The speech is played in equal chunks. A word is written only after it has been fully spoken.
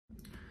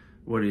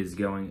What is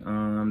going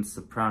on,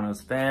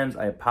 Sopranos fans?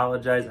 I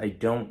apologize. I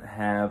don't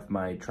have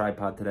my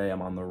tripod today.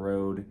 I'm on the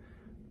road,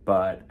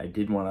 but I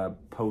did want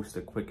to post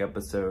a quick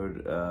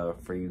episode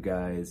for you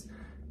guys.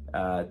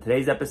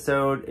 Today's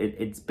episode,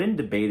 it's been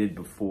debated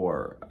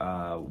before.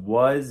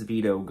 Was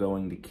Vito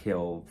going to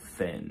kill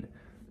Finn?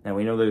 Now,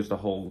 we know there's the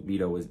whole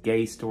Vito was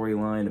gay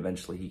storyline.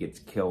 Eventually, he gets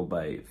killed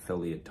by Phil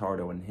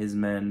Leotardo and his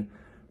men.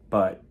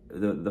 But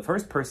the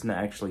first person to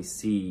actually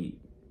see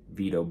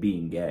Vito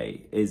being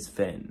gay is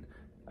Finn.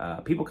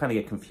 People kind of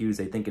get confused.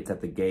 They think it's at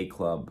the gay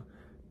club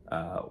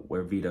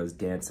where Vito's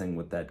dancing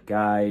with that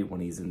guy when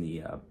he's in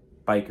the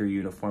biker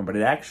uniform. But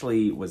it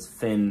actually was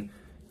Finn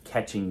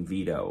catching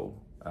Vito,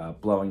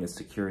 blowing a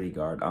security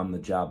guard on the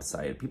job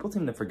site. People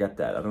seem to forget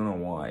that. I don't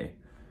know why.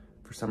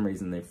 For some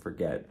reason, they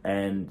forget.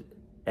 And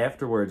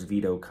afterwards,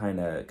 Vito kind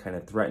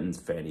of threatens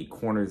Finn. He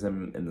corners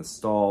him in the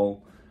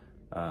stall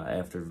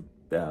after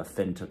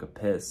Finn took a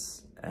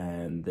piss.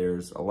 And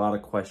there's a lot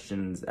of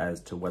questions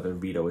as to whether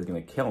Vito is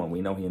going to kill him.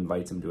 We know he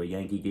invites him to a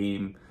Yankee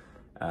game,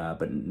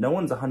 but no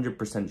one's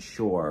 100%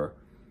 sure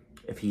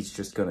if he's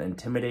just going to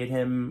intimidate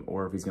him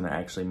or if he's going to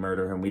actually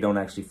murder him. We don't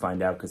actually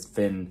find out because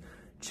Finn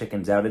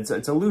chickens out. It's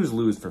a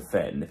lose-lose for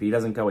Finn. If he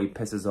doesn't go, he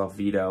pisses off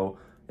Vito.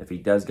 If he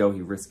does go,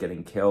 he risks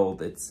getting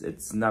killed.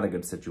 It's not a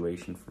good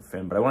situation for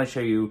Finn. But I want to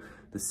show you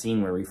the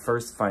scene where we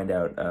first find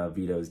out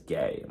Vito's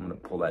gay. I'm going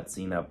to pull that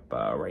scene up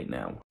right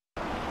now.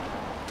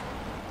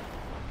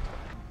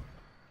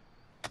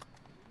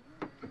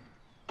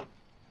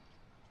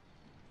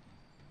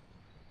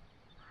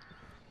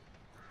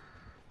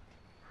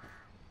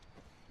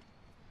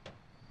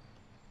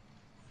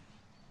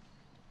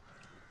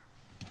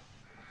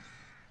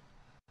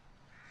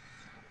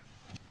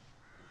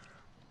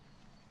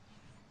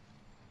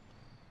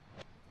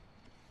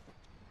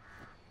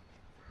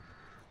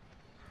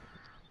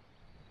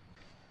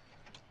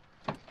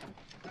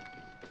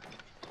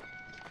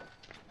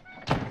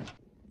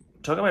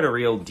 Talk about a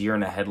real deer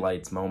in the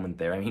headlights moment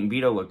there. I mean,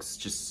 Vito looks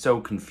just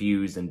so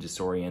confused and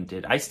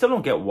disoriented. I still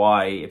don't get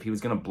why, if he was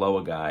going to blow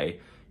a guy,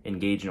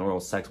 engage in oral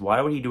sex, why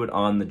would he do it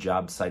on the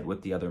job site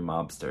with the other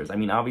mobsters? I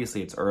mean,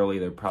 obviously it's early,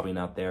 they're probably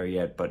not there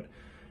yet, but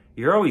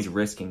you're always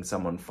risking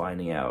someone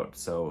finding out,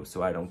 so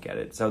I don't get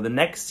it. So the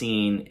next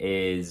scene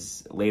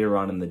is later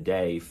on in the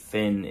day.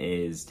 Finn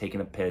is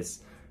taking a piss.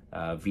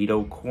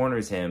 Vito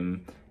corners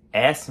him,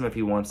 asks him if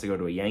he wants to go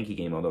to a Yankee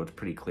game, although it's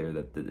pretty clear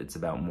that it's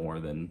about more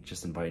than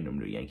just inviting him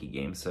to a Yankee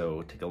game.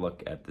 So take a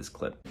look at this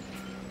clip.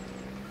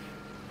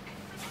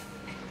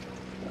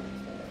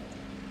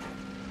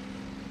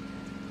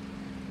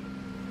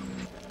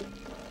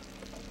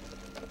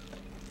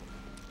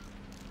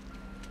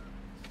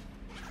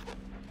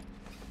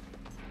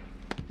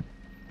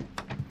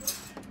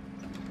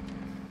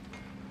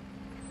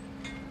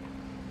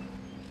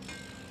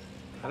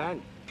 That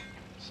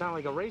sound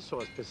like a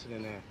racehorse pissing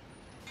in there.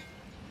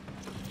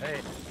 Hey,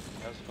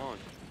 how's it going?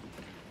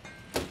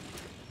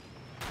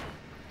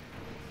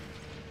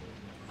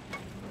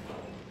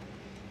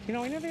 You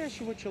know, I never asked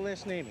you what your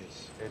last name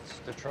is. It's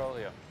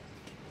Detrolio.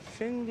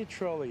 Finn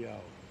Detrolio,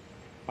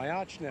 my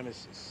arch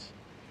nemesis.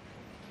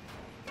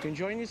 You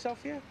enjoying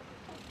yourself here?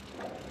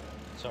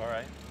 It's all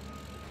right.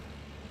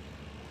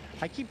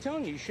 I keep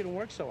telling you, you shouldn't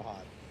work so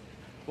hard.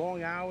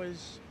 Long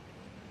hours,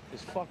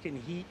 this fucking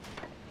heat.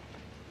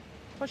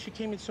 Plus, you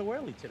came in so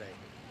early today.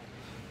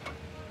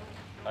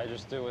 I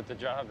just do what the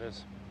job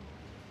is.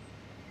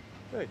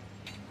 Good.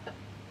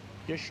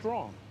 You're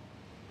strong.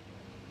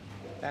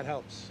 That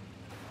helps.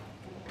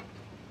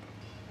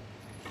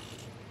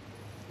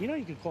 You know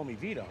you can call me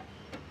Vito.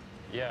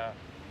 Yeah,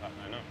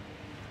 I know.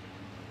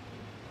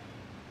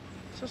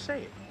 So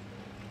say it.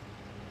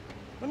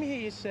 Let me hear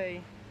you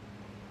say,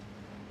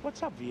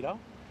 "What's up, Vito?"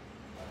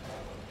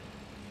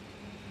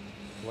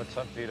 What's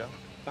up, Vito?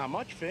 Not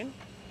much, Finn.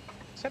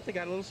 Except I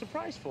got a little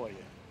surprise for you.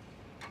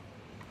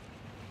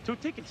 2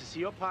 tickets to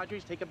see your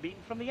Padres take a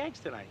beating from the Yanks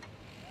tonight.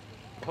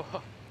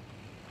 Whoa.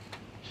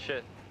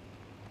 Shit.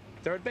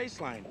 Third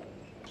baseline.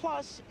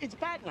 Plus, it's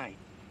bat night.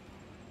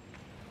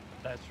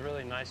 That's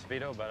really nice,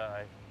 Vito, but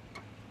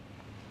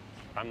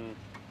I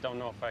don't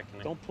know if I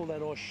can... Don't pull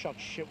that all shuck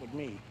shit with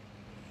me.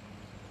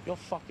 You're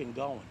fucking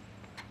going.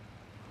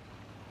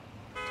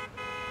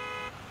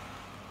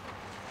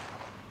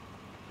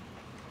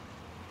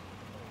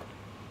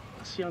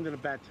 I'll see you under the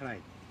bat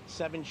tonight.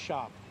 7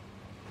 sharp.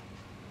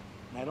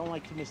 And I don't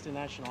like to miss the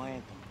national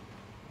anthem.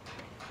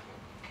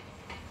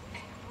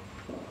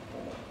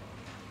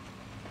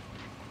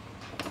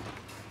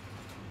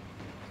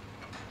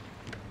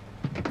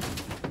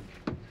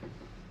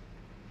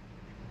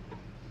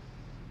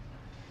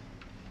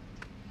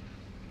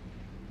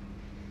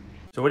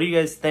 So what do you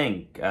guys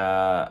think? You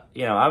know,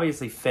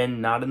 obviously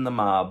Finn, not in the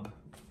mob,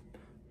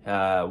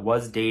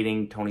 was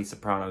dating Tony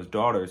Soprano's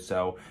daughter,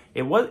 so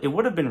it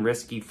would have been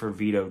risky for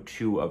Vito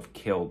to have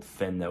killed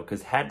Finn, though,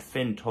 because had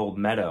Finn told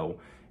Meadow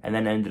and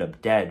then ended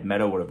up dead,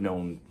 Meadow would have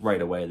known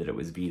right away that it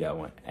was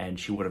Vito, and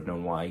she would have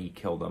known why he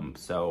killed him.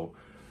 So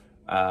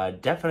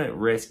definite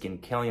risk in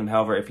killing him.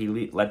 However, if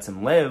he lets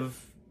him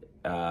live,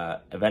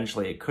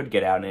 eventually it could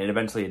get out, and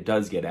eventually it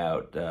does get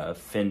out.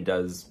 Finn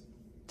does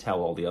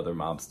tell all the other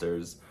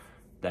mobsters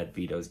that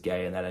Vito's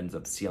gay, and that ends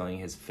up sealing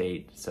his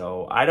fate.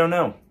 So I don't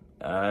know.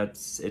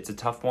 It's a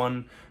tough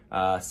one.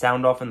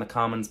 Sound off in the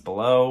comments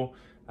below.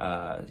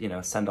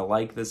 Send a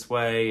like this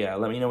way.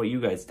 Let me know what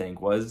you guys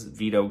think. Was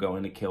Vito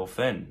going to kill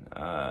Finn?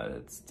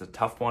 It's a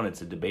tough one.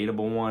 It's a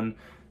debatable one.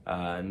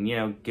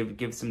 And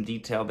give some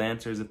detailed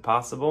answers if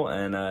possible.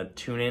 And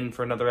tune in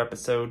for another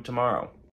episode tomorrow.